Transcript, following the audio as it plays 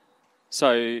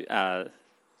So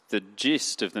the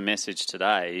gist of the message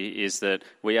today is that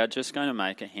we are just going to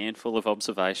make a handful of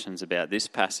observations about this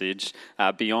passage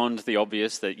beyond the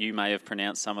obvious that you may have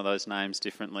pronounced some of those names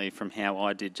differently from how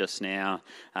I did just now.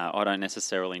 I don't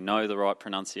necessarily know the right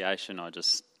pronunciation. I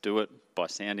just do it by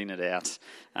sounding it out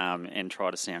and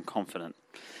try to sound confident.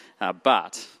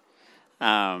 But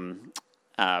we're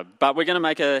going to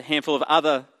make a handful of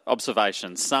other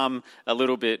observations, some a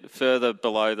little bit further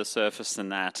below the surface than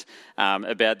that,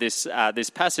 about this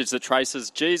passage that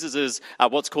traces Jesus's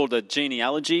what's called a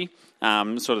genealogy,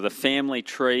 sort of the family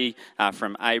tree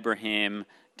from Abraham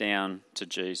down to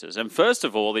Jesus. And first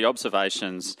of all, the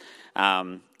observations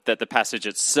that the passage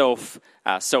itself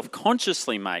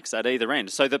self-consciously makes at either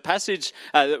end. So the passage,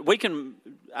 we can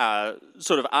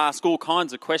sort of ask all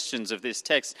kinds of questions of this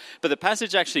text, but the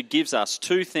passage actually gives us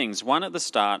two things, one at the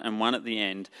start and one at the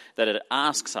end, that it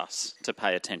asks us to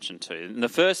pay attention to. And the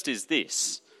first is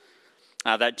this,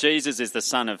 that Jesus is the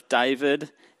son of David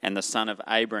and the son of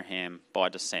Abraham by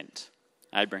descent.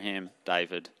 Abraham,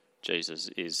 David, Jesus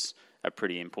is a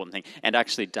pretty important thing. And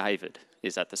actually David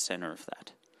is at the centre of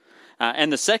that.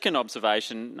 And the second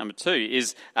observation, number two,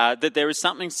 is that there is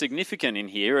something significant in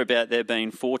here about there being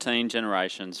 14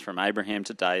 generations from Abraham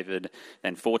to David,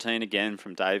 then 14 again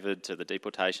from David to the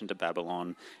deportation to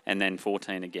Babylon, and then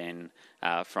 14 again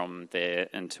from there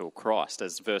until Christ.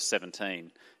 As verse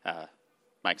 17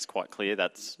 makes quite clear,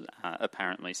 that's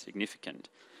apparently significant.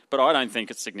 But I don't think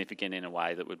it's significant in a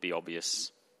way that would be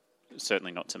obvious,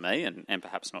 certainly not to me, and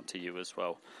perhaps not to you as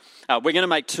well. We're going to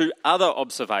make two other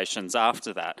observations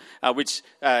after that, which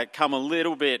come a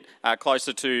little bit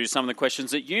closer to some of the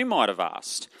questions that you might have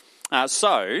asked.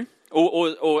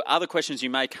 Or other questions you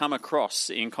may come across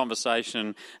in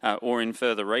conversation or in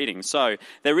further reading. So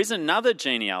there is another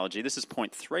genealogy, this is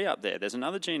point 3 up there, there's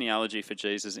another genealogy for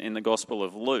Jesus in the Gospel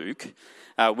of Luke,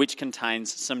 which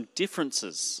contains some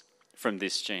differences from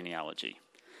this genealogy.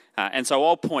 And so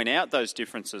I'll point out those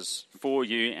differences for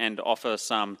you and offer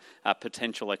some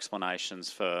potential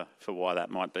explanations for why that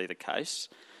might be the case.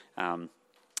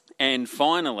 And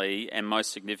finally, and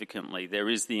most significantly, there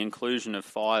is the inclusion of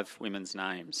 5 women's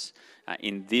names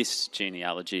in this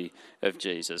genealogy of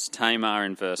Jesus. Tamar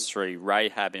in verse 3,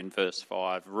 Rahab in verse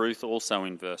 5, Ruth also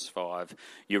in verse 5,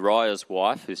 Uriah's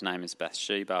wife, whose name is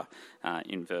Bathsheba,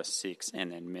 in verse 6,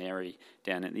 and then Mary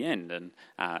down at the end.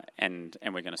 And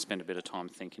we're going to spend a bit of time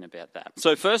thinking about that.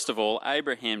 So first of all,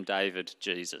 Abraham, David,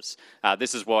 Jesus.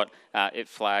 This is what it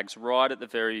flags right at the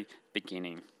very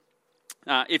beginning.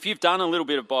 If you've done a little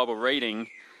bit of Bible reading,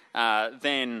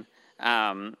 then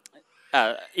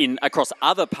across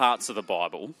other parts of the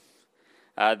Bible,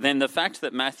 then the fact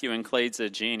that Matthew includes a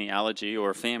genealogy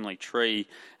or a family tree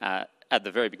at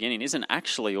the very beginning isn't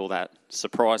actually all that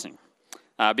surprising.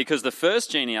 Because the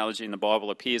first genealogy in the Bible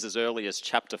appears as early as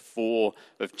chapter 4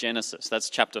 of Genesis.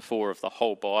 That's chapter 4 of the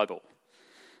whole Bible.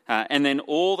 And then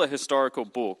all the historical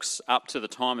books up to the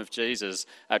time of Jesus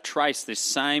trace this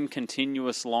same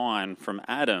continuous line from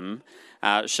Adam,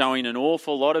 showing an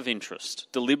awful lot of interest,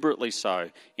 deliberately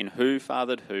so, in who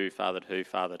fathered who, fathered who,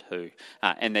 fathered who.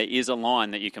 And there is a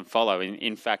line that you can follow.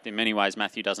 In fact, in many ways,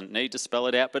 Matthew doesn't need to spell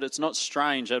it out, but it's not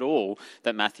strange at all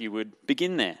that Matthew would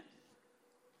begin there.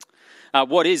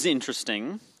 What is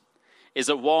interesting is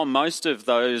that while most of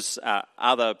those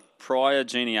other prior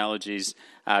genealogies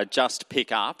just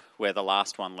pick up where the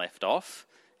last one left off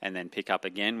and then pick up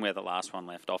again where the last one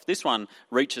left off, this one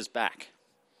reaches back.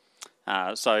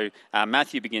 So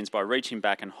Matthew begins by reaching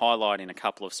back and highlighting a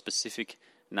couple of specific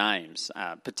names,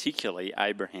 particularly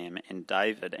Abraham and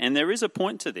David. And there is a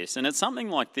point to this, and it's something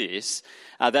like this,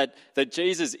 that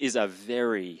Jesus is a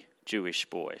very Jewish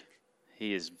boy.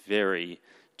 He is very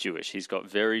Jewish. He's got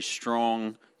very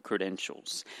strong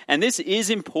credentials. And this is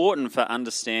important for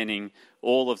understanding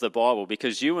all of the Bible,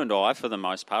 because you and I, for the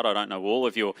most part, I don't know all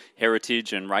of your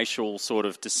heritage and racial sort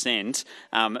of descent,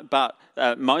 but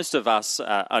most of us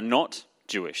are not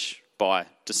Jewish by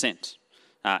descent,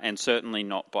 and certainly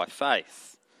not by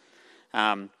faith.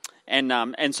 But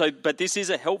this is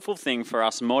a helpful thing for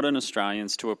us modern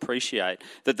Australians to appreciate,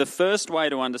 that the first way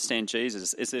to understand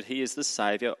Jesus is that he is the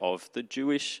saviour of the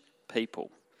Jewish people.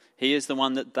 He is the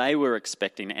one that they were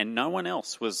expecting, and no one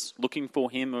else was looking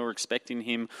for him or expecting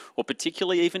him or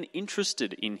particularly even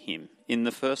interested in him in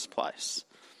the first place.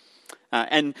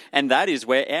 And that is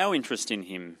where our interest in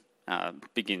him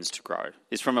begins to grow,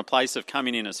 is from a place of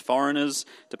coming in as foreigners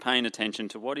to paying attention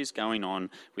to what is going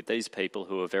on with these people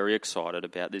who are very excited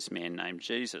about this man named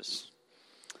Jesus.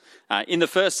 In the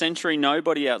first century,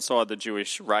 nobody outside the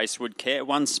Jewish race would care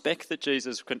one speck that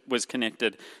Jesus was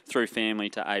connected through family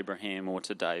to Abraham or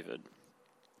to David.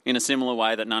 in a similar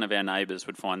way that none of our neighbours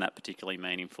would find that particularly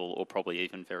meaningful or probably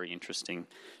even very interesting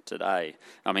today.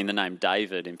 I mean, the name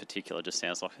David in particular just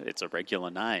sounds like it's a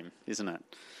regular name, isn't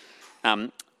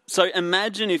it? So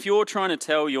imagine if you're trying to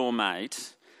tell your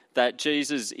mate that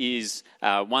Jesus is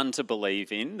one to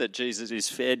believe in, that Jesus is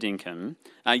fair dinkum,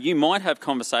 you might have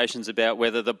conversations about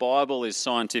whether the Bible is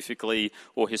scientifically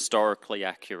or historically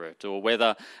accurate, or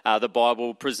whether the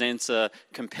Bible presents a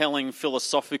compelling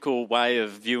philosophical way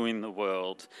of viewing the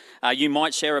world. You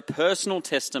might share a personal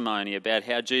testimony about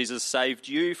how Jesus saved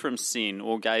you from sin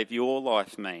or gave your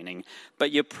life meaning,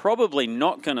 but you're probably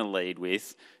not going to lead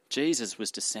with, Jesus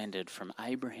was descended from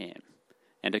Abraham,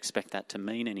 and expect that to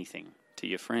mean anything to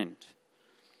your friend.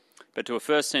 But to a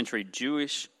first century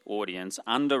Jewish audience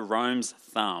under Rome's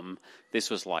thumb, this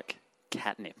was like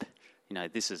catnip.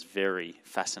 This is very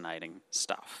fascinating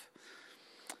stuff.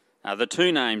 The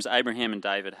two names, Abraham and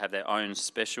David, have their own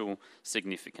special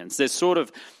significance. There's sort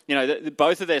of,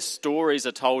 both of their stories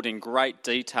are told in great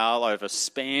detail over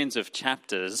spans of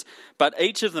chapters, but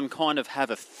each of them kind of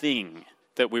have a thing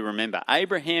that we remember.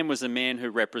 Abraham was a man who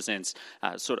represents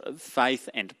sort of faith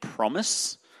and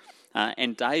promise.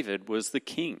 And David was the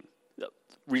king,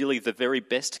 really the very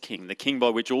best king, the king by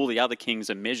which all the other kings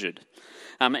are measured.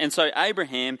 And so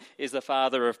Abraham is the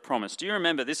father of promise. Do you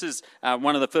remember, this is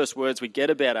one of the first words we get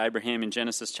about Abraham in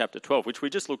Genesis chapter 12, which we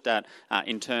just looked at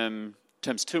in terms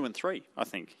 2 and 3, I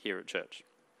think, here at church.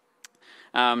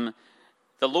 The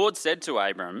Lord said to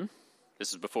Abram,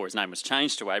 this is before his name was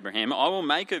changed to Abraham, I will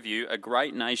make of you a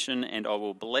great nation, and I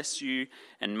will bless you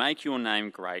and make your name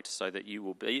great, so that you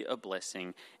will be a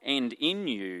blessing, and in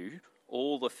you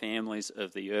all the families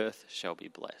of the earth shall be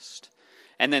blessed.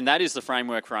 And then that is the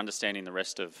framework for understanding the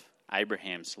rest of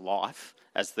Abraham's life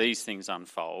as these things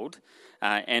unfold.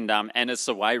 And it's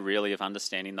a way really of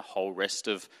understanding the whole rest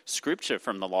of Scripture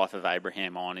from the life of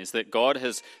Abraham on, is that God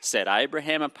has set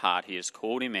Abraham apart. He has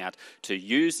called him out to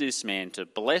use this man, to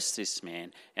bless this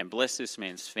man and bless this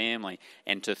man's family,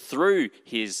 and to through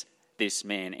this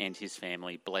man and his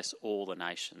family bless all the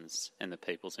nations and the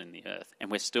peoples in the earth.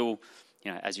 And we're still,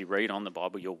 as you read on the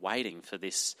Bible, you're waiting for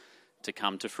this to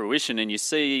come to fruition, and you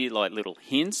see like little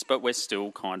hints, but we're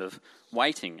still kind of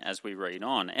waiting as we read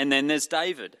on. And then there's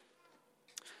David.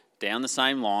 Down the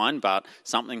same line, but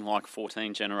something like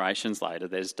 14 generations later,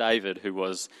 there's David, who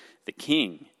was the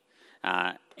king.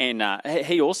 And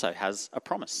he also has a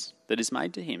promise that is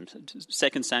made to him.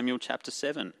 2 Samuel chapter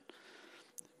 7.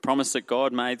 Promise that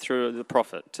God made through the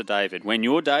prophet to David. When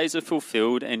your days are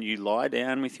fulfilled and you lie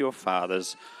down with your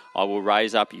fathers, I will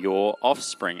raise up your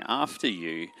offspring after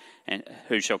you, and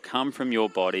who shall come from your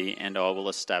body, and I will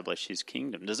establish his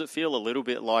kingdom. Does it feel a little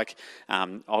bit like I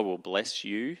will bless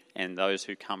you and those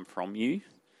who come from you?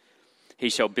 He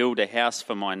shall build a house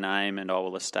for my name, and I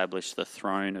will establish the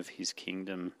throne of his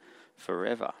kingdom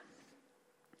forever.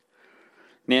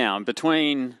 Now,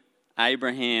 between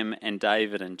Abraham and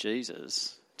David and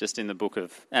Jesus, just in the book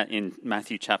of, in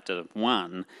Matthew chapter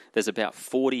 1, there's about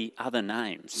 40 other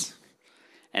names.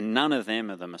 And none of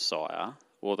them are the Messiah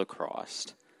or the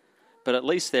Christ. But at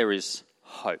least there is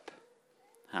hope.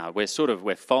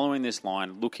 We're following this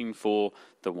line, looking for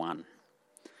the one.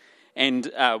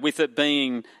 And with it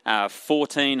being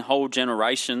 14 whole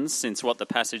generations since what the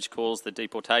passage calls the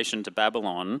deportation to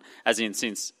Babylon, as in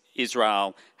since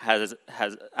Israel has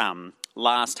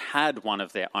last had one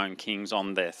of their own kings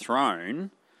on their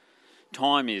throne,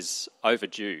 time is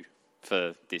overdue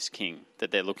for this king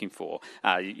that they're looking for.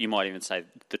 You might even say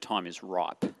the time is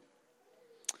ripe.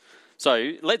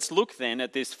 So let's look then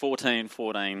at this 14.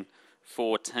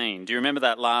 Do you remember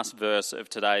that last verse of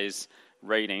today's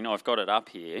reading? I've got it up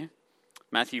here.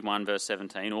 Matthew 1 verse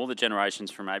 17, all the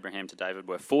generations from Abraham to David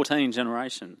were 14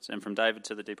 generations, and from David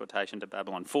to the deportation to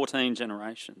Babylon, 14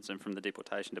 generations, and from the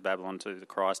deportation to Babylon to the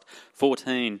Christ,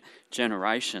 14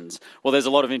 generations. Well, there's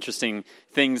a lot of interesting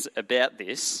things about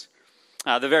this.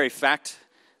 The very fact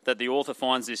that the author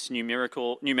finds this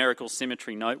numerical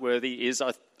symmetry noteworthy is,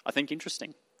 I think,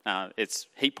 interesting.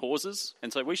 He pauses,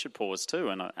 and so we should pause too,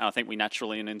 and I think we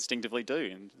naturally and instinctively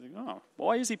do. And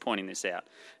why is he pointing this out?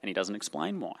 And he doesn't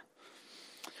explain why.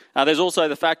 There's also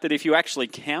the fact that if you actually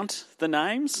count the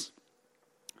names,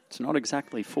 it's not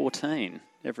exactly 14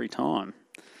 every time.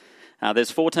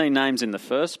 There's 14 names in the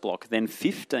first block, then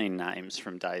 15 names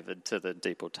from David to the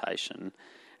deportation,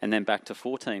 and then back to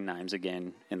 14 names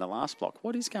again in the last block.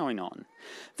 What is going on?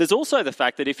 There's also the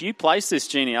fact that if you place this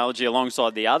genealogy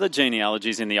alongside the other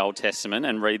genealogies in the Old Testament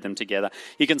and read them together,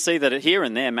 you can see that here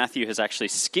and there Matthew has actually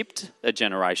skipped a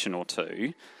generation or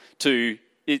two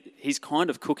he's kind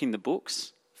of cooking the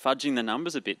books, fudging the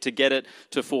numbers a bit to get it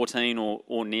to 14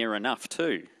 or near enough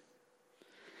too.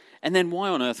 And then why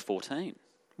on earth 14?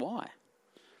 Why?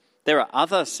 There are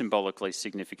other symbolically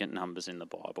significant numbers in the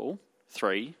Bible,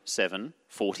 3, 7,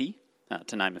 40,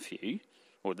 to name a few.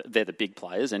 Or they're the big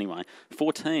players anyway.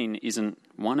 14 isn't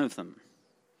one of them.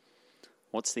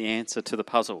 What's the answer to the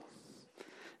puzzle?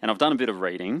 And I've done a bit of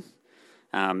reading,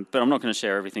 but I'm not going to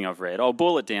share everything I've read. I'll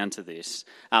boil it down to this,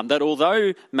 that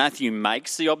although Matthew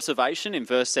makes the observation in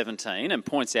verse 17 and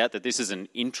points out that this is an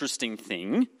interesting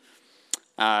thing,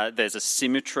 there's a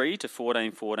symmetry to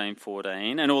 14, 14,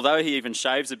 14, and although he even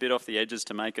shaves a bit off the edges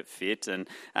to make it fit, and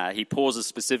he pauses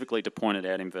specifically to point it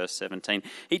out in verse 17,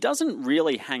 he doesn't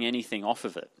really hang anything off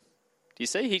of it. Do you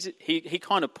see? He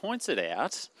kind of points it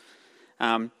out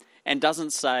and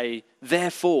doesn't say,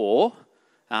 therefore,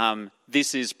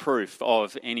 this is proof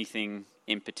of anything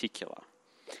in particular.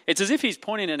 It's as if he's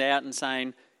pointing it out and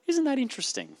saying, isn't that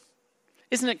interesting?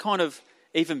 Isn't it kind of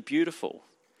even beautiful?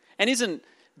 And isn't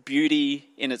beauty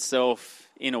in itself,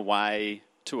 in a way,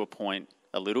 to a point,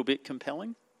 a little bit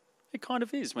compelling? It kind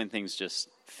of is when things just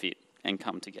fit and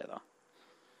come together.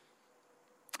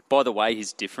 By the way,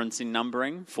 his difference in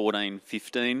numbering, 14,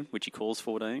 15, which he calls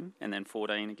 14, and then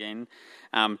 14 again,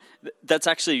 that's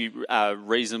actually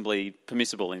reasonably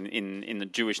permissible in the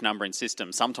Jewish numbering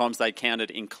system. Sometimes they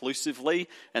counted inclusively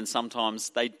and sometimes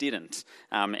they didn't.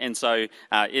 And so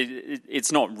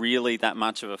it's not really that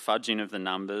much of a fudging of the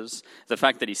numbers. The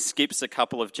fact that he skips a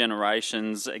couple of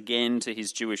generations, again, to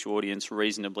his Jewish audience,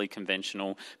 reasonably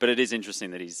conventional. But it is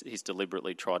interesting that he's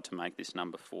deliberately tried to make this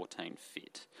number 14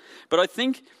 fit. But I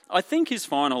think his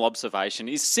final observation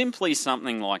is simply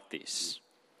something like this.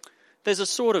 There's a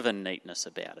sort of a neatness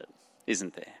about it,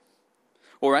 isn't there?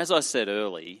 Or as I said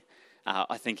earlier,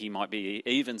 I think he might be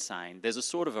even saying there's a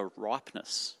sort of a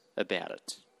ripeness about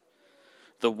it.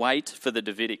 The wait for the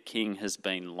Davidic king has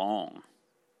been long,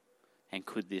 and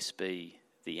could this be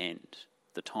the end?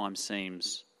 The time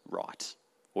seems right,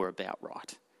 or about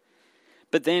right.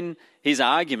 But then his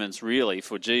arguments really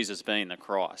for Jesus being the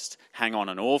Christ hang on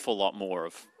an awful lot more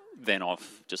than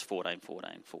off just 14,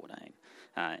 14, 14.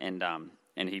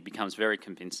 And he becomes very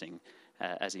convincing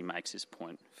as he makes his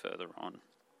point further on.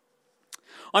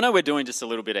 I know we're doing just a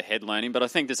little bit of head learning, but I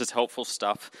think this is helpful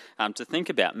stuff to think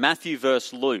about. Matthew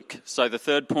versus Luke. So the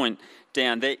third point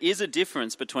down, there is a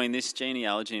difference between this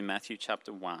genealogy in Matthew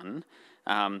chapter 1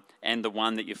 and the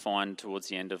one that you find towards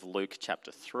the end of Luke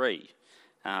chapter 3.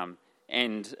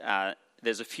 And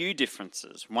there's a few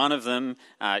differences. One of them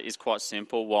is quite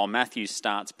simple. While Matthew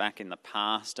starts back in the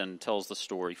past and tells the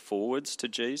story forwards to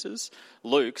Jesus,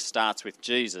 Luke starts with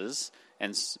Jesus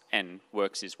and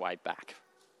works his way back.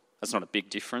 That's not a big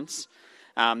difference.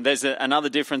 There's another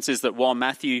difference is that while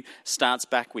Matthew starts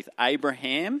back with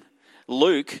Abraham,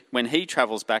 Luke, when he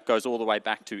travels back, goes all the way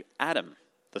back to Adam,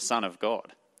 the Son of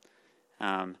God.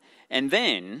 And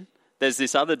then there's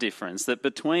this other difference that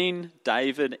between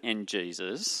David and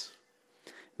Jesus,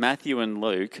 Matthew and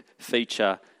Luke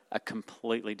feature a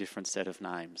completely different set of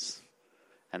names.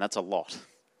 And that's a lot.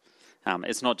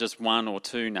 It's not just one or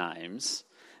two names.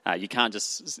 You can't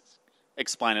just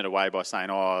explain it away by saying,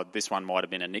 oh, this one might have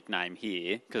been a nickname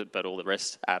here, but all the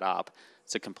rest add up.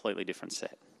 It's a completely different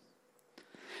set.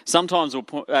 Sometimes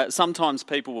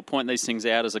people will point these things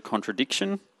out as a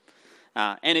contradiction,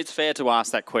 and it's fair to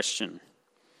ask that question.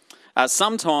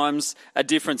 Sometimes a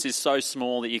difference is so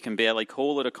small that you can barely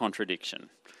call it a contradiction.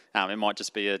 It might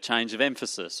just be a change of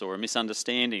emphasis or a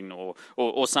misunderstanding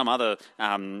or some other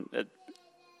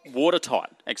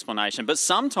watertight explanation. But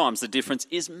sometimes the difference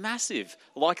is massive,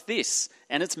 like this,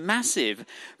 and it's massive.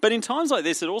 But in times like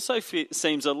this, it also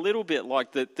seems a little bit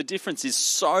like the difference is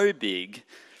so big,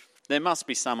 there must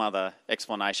be some other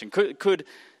explanation. Could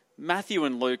Matthew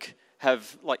and Luke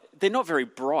have, they're not very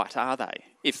bright, are they?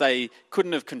 If they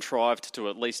couldn't have contrived to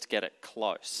at least get it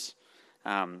close,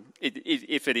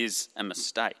 if it is a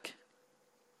mistake.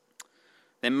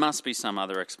 There must be some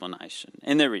other explanation,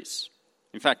 and there is.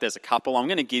 In fact, there's a couple. I'm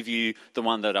going to give you the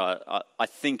one that I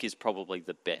think is probably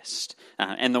the best,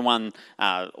 and the one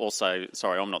also,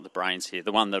 sorry, I'm not the brains here,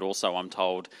 the one that also I'm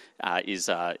told is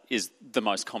the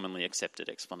most commonly accepted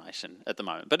explanation at the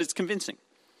moment, but it's convincing.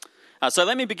 So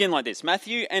let me begin like this.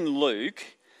 Matthew and Luke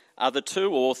are the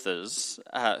two authors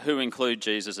who include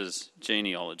Jesus'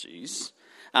 genealogies.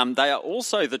 They are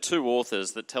also the two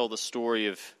authors that tell the story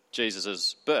of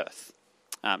Jesus' birth.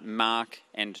 Mark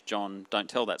and John don't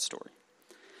tell that story.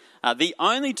 The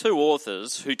only two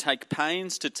authors who take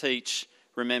pains to teach,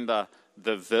 remember,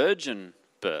 the virgin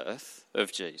birth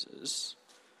of Jesus,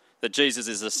 that Jesus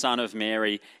is the son of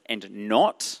Mary and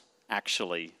not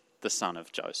actually the son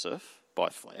of Joseph by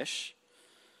flesh,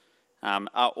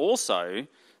 are also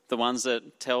the ones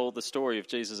that tell the story of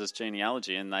Jesus'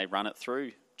 genealogy, and they run it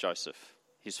through Joseph,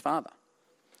 his father.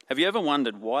 Have you ever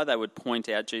wondered why they would point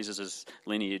out Jesus'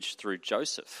 lineage through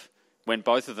Joseph, when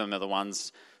both of them are the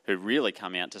ones who really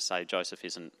come out to say Joseph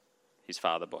isn't his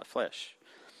father by flesh?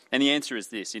 And the answer is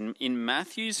this. In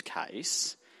Matthew's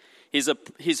case,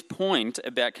 his point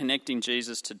about connecting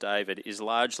Jesus to David is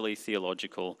largely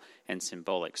theological and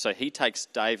symbolic. So he takes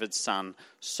David's son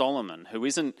Solomon, who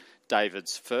isn't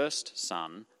David's first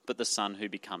son, but the son who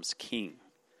becomes king.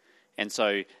 And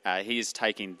so he is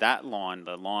taking that line,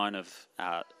 the line of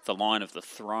the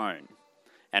throne,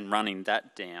 and running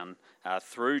that down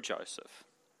through Joseph.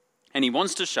 And he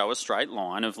wants to show a straight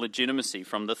line of legitimacy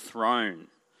from the throne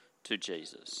to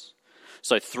Jesus.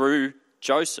 So through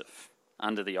Joseph,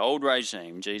 under the old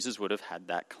regime, Jesus would have had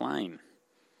that claim.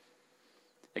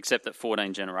 Except that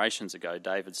 14 generations ago,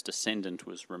 David's descendant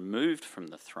was removed from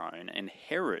the throne, and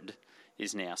Herod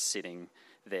is now sitting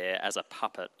there as a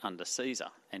puppet under Caesar,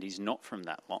 and he's not from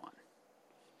that line.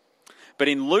 But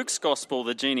in Luke's gospel,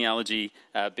 the genealogy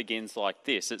begins like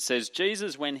this. It says,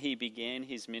 Jesus, when he began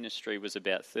his ministry, was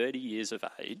about 30 years of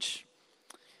age,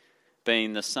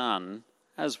 being the son,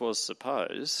 as was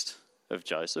supposed, of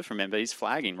Joseph. Remember, he's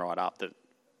flagging right up that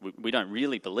we don't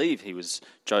really believe he was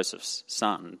Joseph's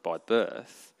son by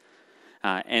birth.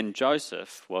 And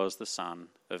Joseph was the son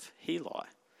of Heli,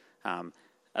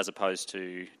 as opposed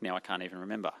to, now I can't even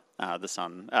remember, the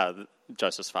son,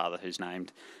 Joseph's father, who's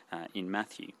named in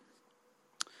Matthew.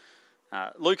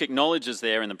 Luke acknowledges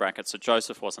there in the brackets that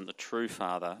Joseph wasn't the true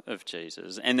father of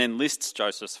Jesus, and then lists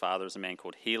Joseph's father as a man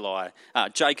called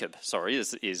Jacob,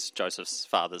 is Joseph's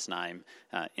father's name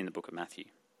in the book of Matthew.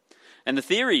 And the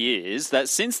theory is that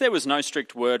since there was no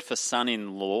strict word for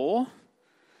son-in-law,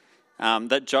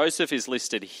 that Joseph is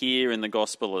listed here in the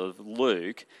Gospel of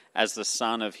Luke as the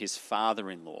son of his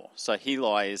father-in-law. So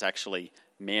Heli is actually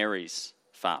Mary's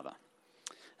father.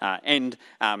 And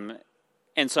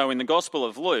so in the Gospel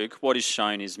of Luke, what is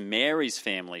shown is Mary's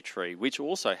family tree, which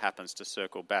also happens to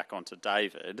circle back onto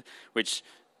David, which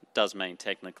does mean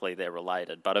technically they're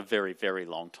related, but a very, very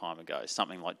long time ago,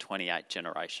 something like 28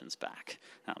 generations back.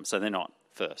 So they're not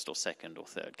first or second or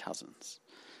third cousins.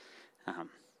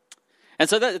 And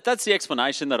so that's the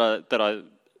explanation that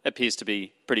appears to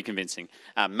be pretty convincing.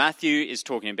 Matthew is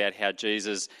talking about how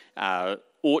Jesus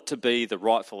ought to be the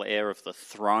rightful heir of the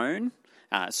throne,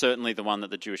 certainly the one that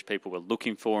the Jewish people were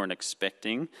looking for and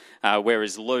expecting,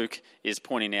 whereas Luke is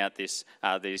pointing out these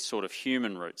sort of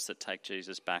human roots that take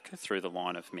Jesus back through the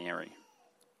line of Mary.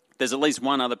 There's at least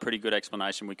one other pretty good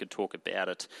explanation. We could talk about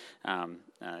it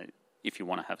if you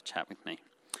want to have a chat with me.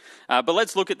 But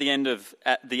let's look at the end,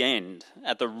 at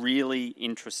the really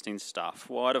interesting stuff.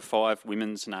 Why do 5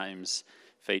 women's names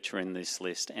feature in this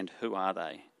list, and who are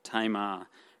they? Tamar,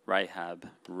 Rahab,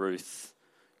 Ruth,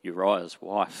 Uriah's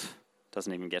wife.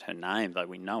 Doesn't even get her name, though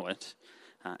we know it.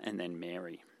 And then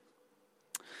Mary.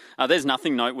 There's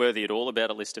nothing noteworthy at all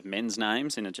about a list of men's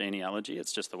names in a genealogy.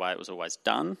 It's just the way it was always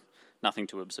done. Nothing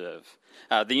to observe.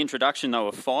 The introduction, though,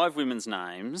 of 5 women's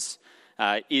names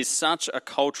is such a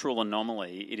cultural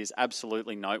anomaly. It is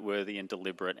absolutely noteworthy and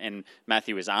deliberate. And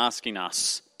Matthew is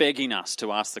begging us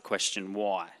to ask the question,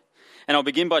 why? And I'll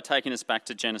begin by taking us back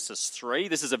to Genesis 3.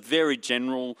 This is a very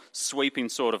general, sweeping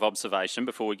sort of observation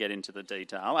before we get into the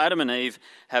detail. Adam and Eve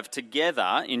have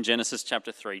together, in Genesis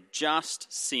chapter 3,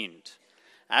 just sinned.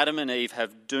 Adam and Eve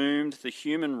have doomed the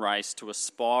human race to a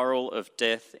spiral of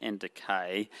death and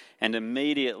decay, and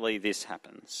immediately this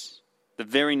happens. The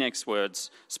very next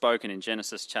words spoken in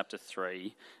Genesis chapter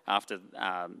 3, after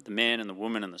the man and the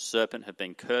woman and the serpent have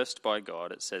been cursed by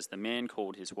God, it says, the man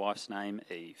called his wife's name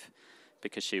Eve,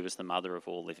 because she was the mother of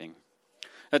all living.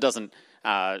 It doesn't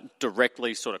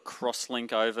directly sort of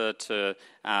cross-link over to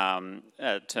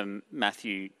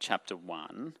Matthew chapter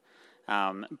 1,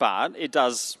 but it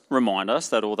does remind us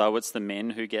that although it's the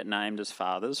men who get named as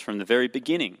fathers from the very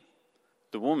beginning,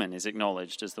 the woman is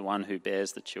acknowledged as the one who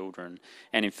bears the children,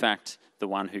 and in fact, the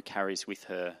one who carries with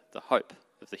her the hope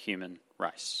of the human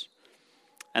race.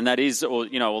 And that is,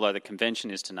 although the convention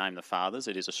is to name the fathers,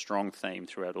 it is a strong theme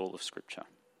throughout all of Scripture.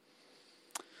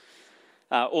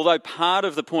 Although part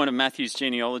of the point of Matthew's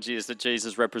genealogy is that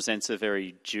Jesus represents a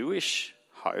very Jewish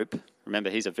hope, remember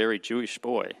he's a very Jewish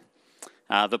boy,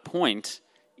 the point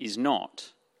is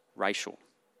not racial.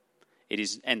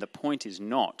 And the point is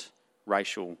not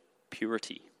racial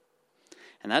purity.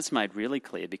 And that's made really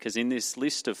clear because in this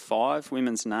list of 5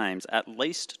 women's names, at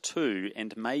least 2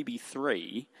 and maybe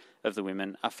 3 of the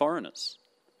women are foreigners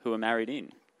who are married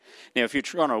in. Now, if you're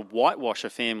trying to whitewash a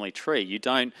family tree, you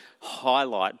don't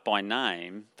highlight by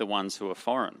name the ones who are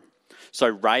foreign. So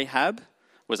Rahab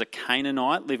was a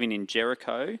Canaanite living in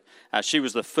Jericho. She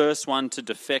was the first one to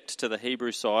defect to the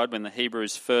Hebrew side when the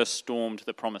Hebrews first stormed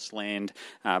the Promised Land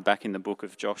back in the book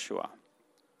of Joshua.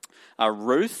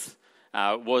 Ruth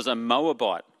was a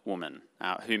Moabite woman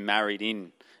who married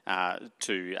who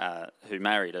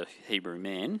married a Hebrew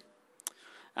man,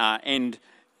 and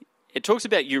it talks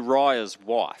about Uriah's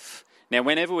wife. Now,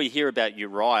 whenever we hear about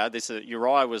Uriah,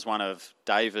 Uriah was one of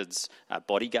David's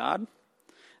bodyguard.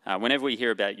 Whenever we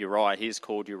hear about Uriah, he is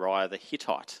called Uriah the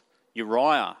Hittite.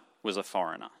 Uriah was a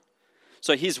foreigner.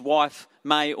 So his wife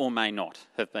may or may not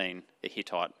have been a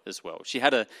Hittite as well. She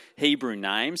had a Hebrew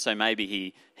name, so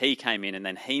maybe he came in and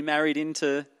then he married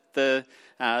into the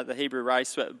Hebrew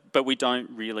race, but we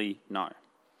don't really know.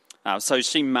 So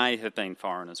she may have been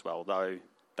foreign as well, though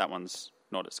that one's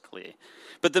not as clear.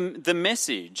 But the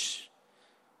message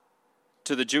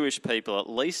to the Jewish people, at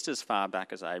least as far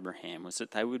back as Abraham, was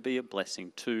that they would be a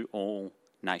blessing to all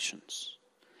nations,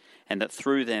 and that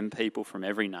through them people from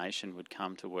every nation would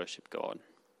come to worship God.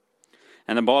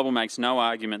 And the Bible makes no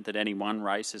argument that any one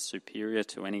race is superior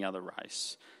to any other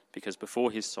race, because before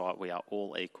his sight we are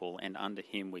all equal, and under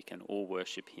him we can all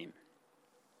worship him.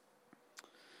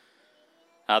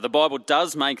 The Bible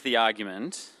does make the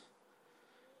argument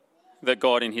that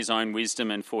God in his own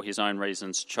wisdom and for his own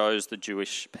reasons chose the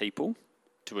Jewish people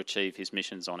to achieve his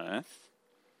missions on earth.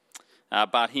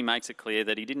 But he makes it clear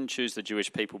that he didn't choose the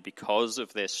Jewish people because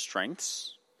of their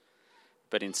strengths,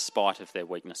 but in spite of their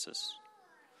weaknesses,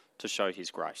 to show his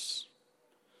grace.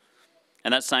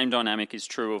 And that same dynamic is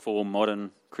true of all modern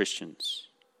Christians.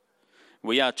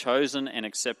 We are chosen and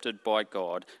accepted by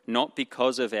God, not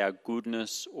because of our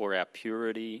goodness or our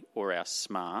purity or our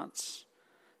smarts,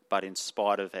 but in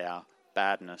spite of our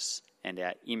badness and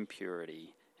our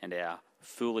impurity and our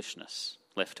foolishness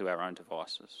left to our own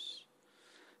devices.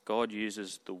 God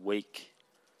uses the weak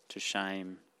to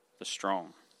shame the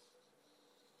strong.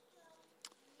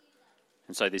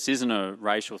 And so this isn't a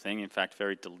racial thing. In fact,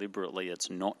 very deliberately, it's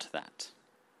not that.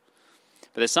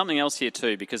 But there's something else here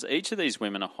too, because each of these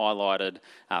women are highlighted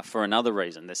for another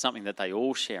reason. There's something that they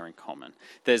all share in common.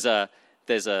 There's a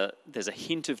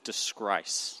hint of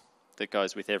disgrace that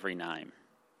goes with every name.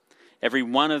 Every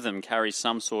one of them carries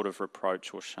some sort of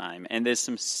reproach or shame. And there's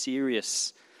some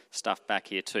serious stuff back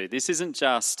here too. This isn't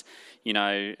just,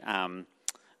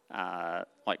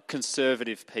 like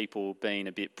conservative people being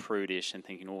a bit prudish and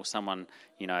thinking, oh, someone,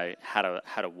 had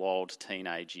a wild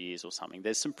teenage years or something.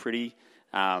 There's some pretty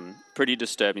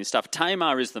disturbing stuff.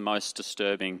 Tamar is the most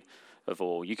disturbing of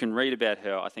all. You can read about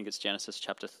her, I think it's Genesis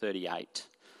chapter 38.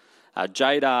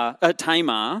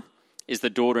 Tamar is the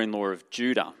daughter-in-law of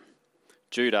Judah.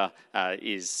 Judah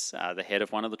is the head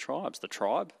of one of the tribes, the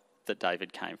tribe that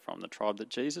David came from, the tribe that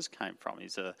Jesus came from.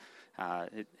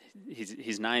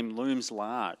 His name looms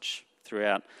large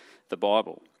throughout the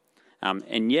Bible.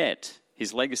 And yet,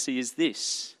 his legacy is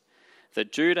this,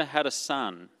 that Judah had a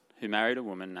son who married a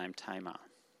woman named Tamar.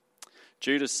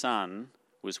 Judah's son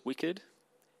was wicked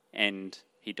and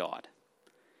he died.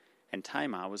 And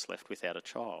Tamar was left without a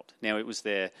child. Now, it was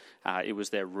their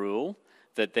rule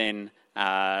that then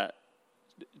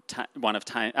one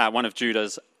of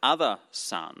Judah's other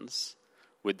sons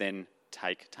would then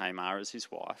take Tamar as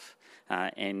his wife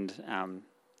and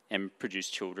produce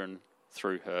children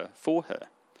through her for her.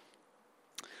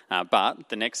 But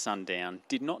the next son down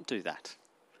did not do that,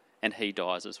 and he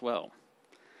dies as well.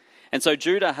 And so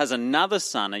Judah has another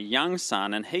son, a young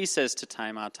son, and he says to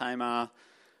Tamar, Tamar,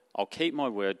 I'll keep my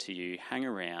word to you, hang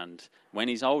around. When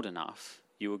he's old enough,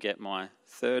 you will get my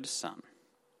third son.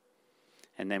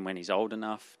 And then when he's old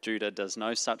enough, Judah does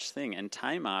no such thing. And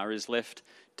Tamar is left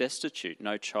destitute,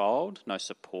 no child, no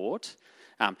support,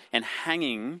 and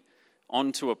hanging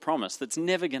onto a promise that's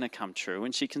never going to come true,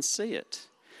 and she can see it.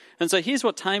 And so here's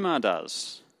what Tamar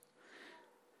does.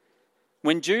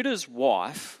 When Judah's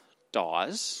wife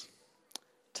dies,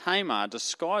 Tamar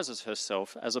disguises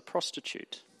herself as a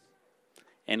prostitute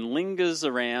and lingers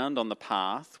around on the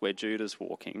path where Judah's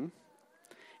walking.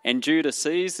 And Judah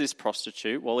sees this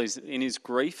prostitute while he's in his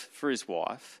grief for his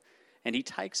wife, and he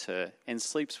takes her and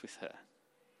sleeps with her.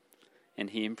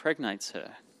 And he impregnates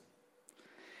her.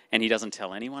 And he doesn't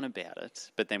tell anyone about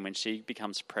it, but then when she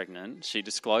becomes pregnant, she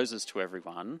discloses to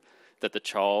everyone that the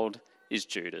child is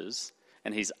Judah's,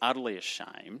 and he's utterly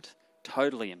ashamed,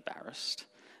 totally embarrassed.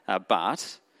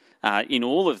 But in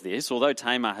all of this, although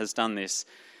Tamar has done this,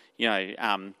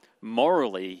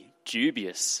 morally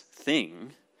dubious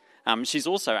thing, she's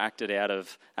also acted out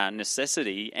of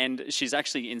necessity, and she's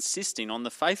actually insisting on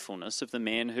the faithfulness of the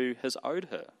man who has owed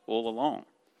her all along.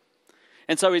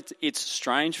 And so it's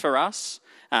strange for us,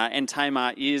 and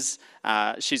Tamar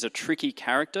she's a tricky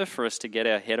character for us to get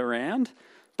our head around,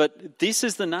 But this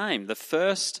is the name, the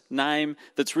first name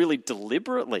that's really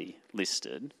deliberately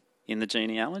listed in the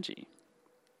genealogy.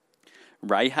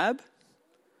 Rahab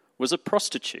was a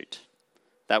prostitute.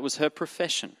 That was her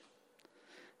profession.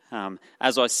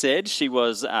 As I said, she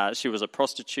was a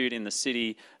prostitute in the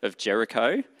city of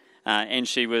Jericho, and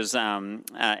she was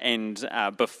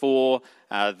before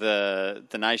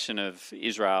the nation of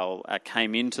Israel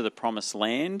came into the Promised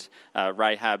Land,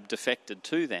 Rahab defected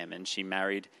to them, and she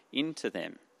married into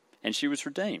them, and she was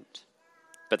redeemed.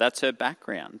 But that's her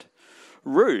background.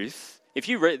 Ruth. If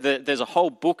you read, there's a whole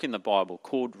book in the Bible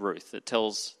called Ruth that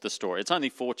tells the story. It's only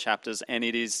 4 chapters, and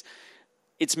it's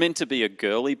meant to be a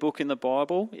girly book in the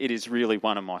Bible. It is really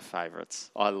one of my favourites.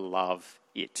 I love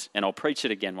it, and I'll preach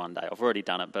it again one day. I've already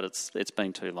done it, but it's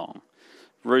been too long.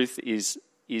 Ruth is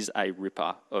a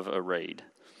ripper of a read.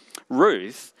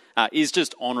 Ruth is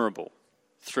just honourable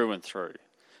through and through,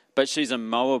 but she's a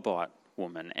Moabite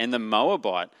woman, and the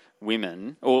Moabite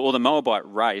women, or the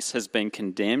Moabite race, has been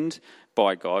condemned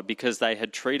by God because they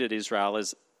had treated Israel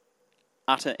as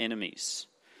utter enemies.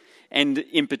 And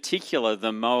in particular,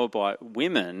 the Moabite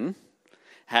women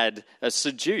had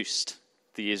seduced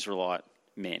the Israelite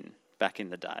men back in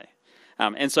the day.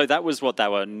 And so that was what they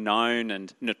were known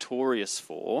and notorious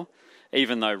for,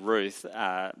 even though Ruth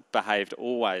behaved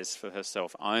always for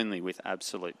herself only with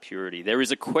absolute purity. There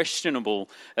is a questionable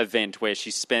event where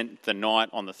she spent the night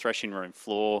on the threshing room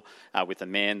floor with a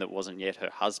man that wasn't yet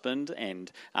her husband, and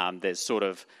there's sort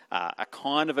of a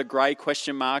kind of a grey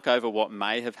question mark over what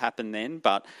may have happened then,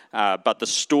 but the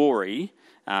story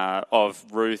of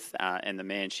Ruth and the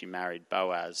man she married,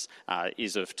 Boaz,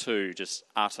 is of two just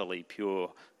utterly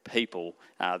pure people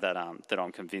that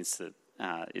I'm convinced that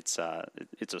it's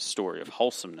a story of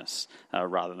wholesomeness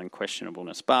rather than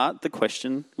questionableness. But the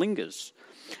question lingers.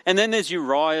 And then there's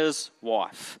Uriah's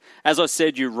wife. As I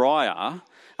said, Uriah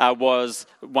was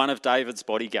one of David's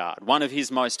bodyguard, one of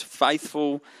his most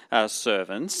faithful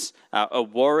servants, a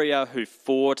warrior who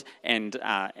fought and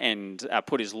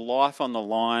put his life on the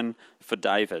line for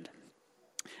David.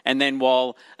 And then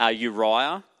while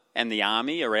Uriah and the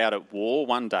army are out at war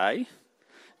one day,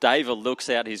 David looks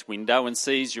out his window and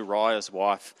sees Uriah's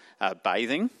wife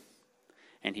bathing,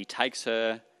 and he takes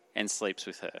her and sleeps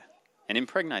with her and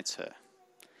impregnates her.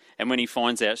 And when he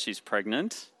finds out she's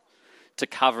pregnant, to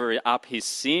cover up his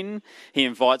sin, he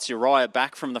invites Uriah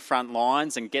back from the front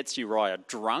lines and gets Uriah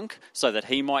drunk so that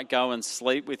he might go and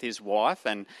sleep with his wife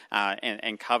and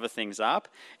cover things up.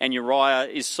 And Uriah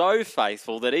is so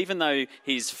faithful that even though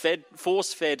he's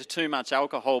force-fed too much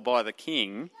alcohol by the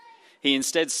king, he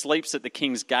instead sleeps at the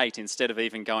king's gate instead of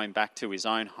even going back to his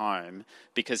own home,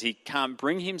 because he can't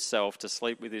bring himself to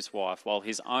sleep with his wife while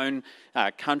his own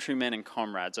countrymen and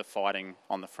comrades are fighting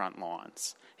on the front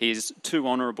lines. He is too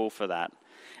honourable for that.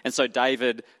 And so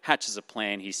David hatches a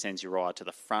plan. He sends Uriah to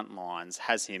the front lines,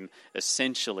 has him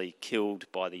essentially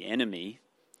killed by the enemy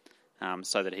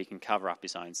so that he can cover up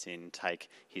his own sin, take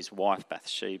his wife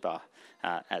Bathsheba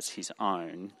as his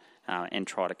own and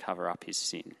try to cover up his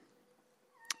sin.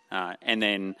 And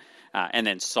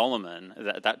then Solomon,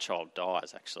 that child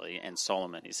dies actually, and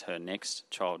Solomon is her next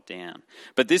child down.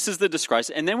 But this is the disgrace.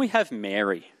 And then we have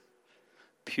Mary,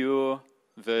 pure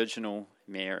virginal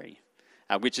Mary,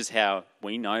 which is how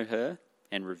we know her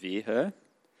and revere her.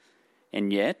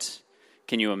 And yet,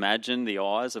 can you imagine the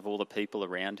eyes of all the people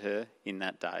around her in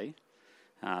that day?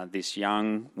 This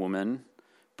young woman,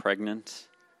 pregnant,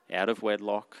 out of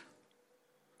wedlock,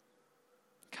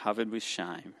 covered with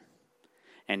shame,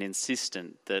 and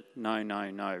insistent that,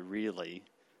 no, really,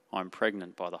 I'm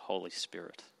pregnant by the Holy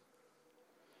Spirit.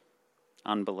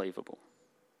 Unbelievable.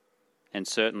 And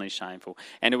certainly shameful.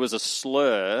 And it was a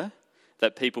slur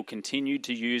that people continued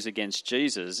to use against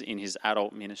Jesus in his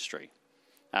adult ministry,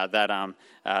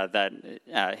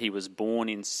 that he was born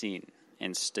in sin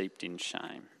and steeped in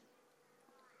shame.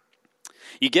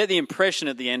 You get the impression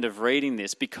at the end of reading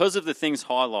this, because of the things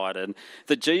highlighted,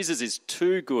 that Jesus is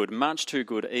too good, much too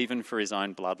good, even for his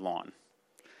own bloodline.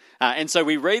 And so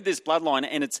we read this bloodline,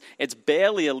 and it's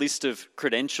barely a list of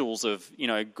credentials of,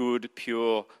 good,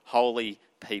 pure, holy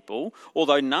people,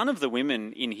 although none of the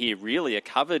women in here really are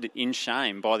covered in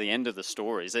shame by the end of the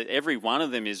stories. Every one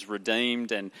of them is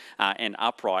redeemed and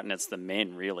upright, and it's the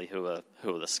men really who are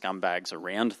the scumbags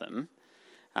around them.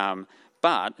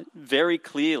 But very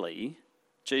clearly,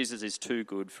 Jesus is too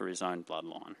good for his own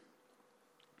bloodline.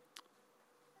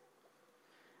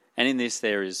 And in this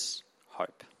there is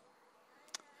hope.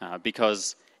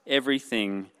 Because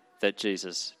everything that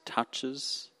Jesus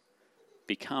touches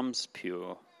becomes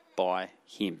pure by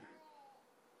him.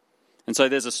 And so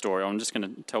there's a story. I'm just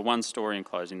going to tell one story in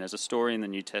closing. There's a story in the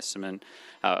New Testament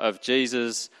of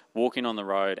Jesus walking on the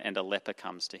road and a leper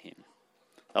comes to him.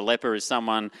 A leper is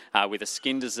someone with a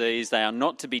skin disease. They are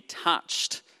not to be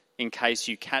touched in case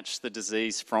you catch the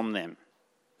disease from them.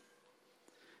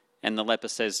 And the leper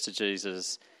says to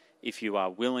Jesus, "If you are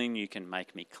willing, you can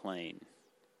make me clean."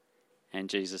 And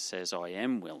Jesus says, "I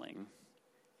am willing."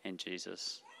 And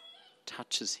Jesus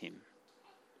touches him,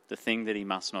 the thing that he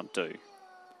must not do.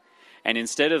 And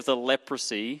instead of the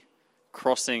leprosy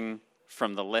crossing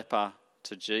from the leper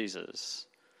to Jesus,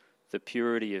 the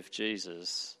purity of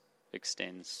Jesus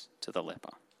extends to the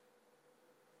leper.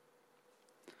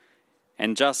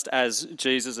 And just as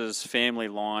Jesus' family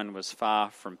line was far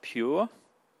from pure,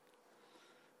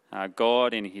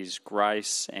 God in his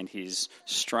grace and his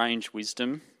strange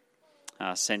wisdom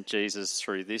sent Jesus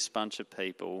through this bunch of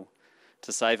people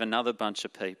to save another bunch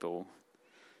of people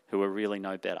who are really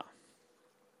no better.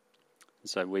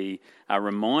 So we are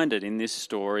reminded in this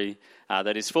story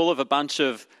that is full of a bunch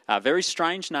of very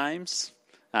strange names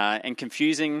and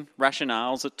confusing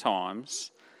rationales at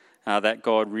times, that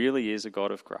God really is a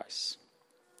God of grace.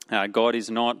 God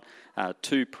is not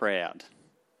too proud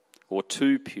or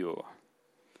too pure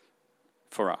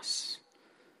for us,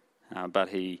 but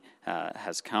he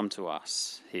has come to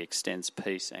us. He extends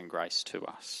peace and grace to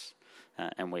us,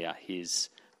 and we are his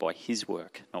by his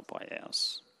work, not by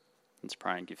ours. Let's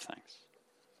pray and give thanks.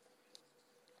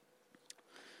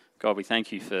 God, we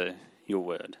thank you for your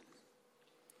word.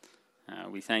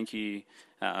 We thank you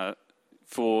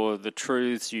for the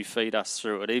truths you feed us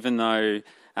through it, even though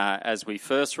as we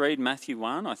first read Matthew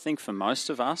 1, I think for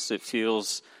most of us it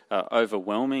feels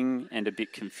overwhelming and a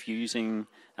bit confusing,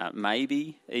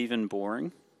 maybe even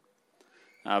boring.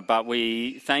 But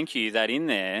we thank you that in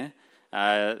there,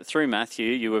 through Matthew,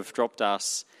 you have dropped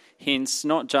us hints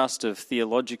not just of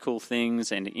theological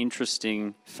things and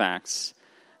interesting facts,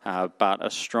 but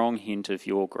a strong hint of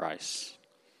your grace,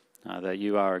 that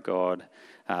you are a God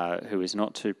who is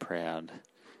not too proud,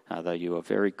 though you are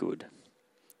very good.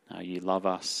 You love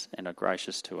us and are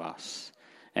gracious to us,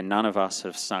 and none of us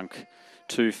have sunk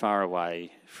too far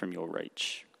away from your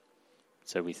reach.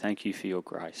 So we thank you for your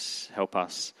grace. Help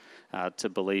us to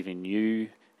believe in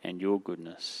you and your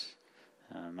goodness.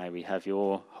 May we have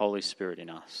your Holy Spirit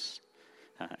in us,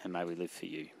 and may we live for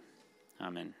you.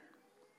 Amen.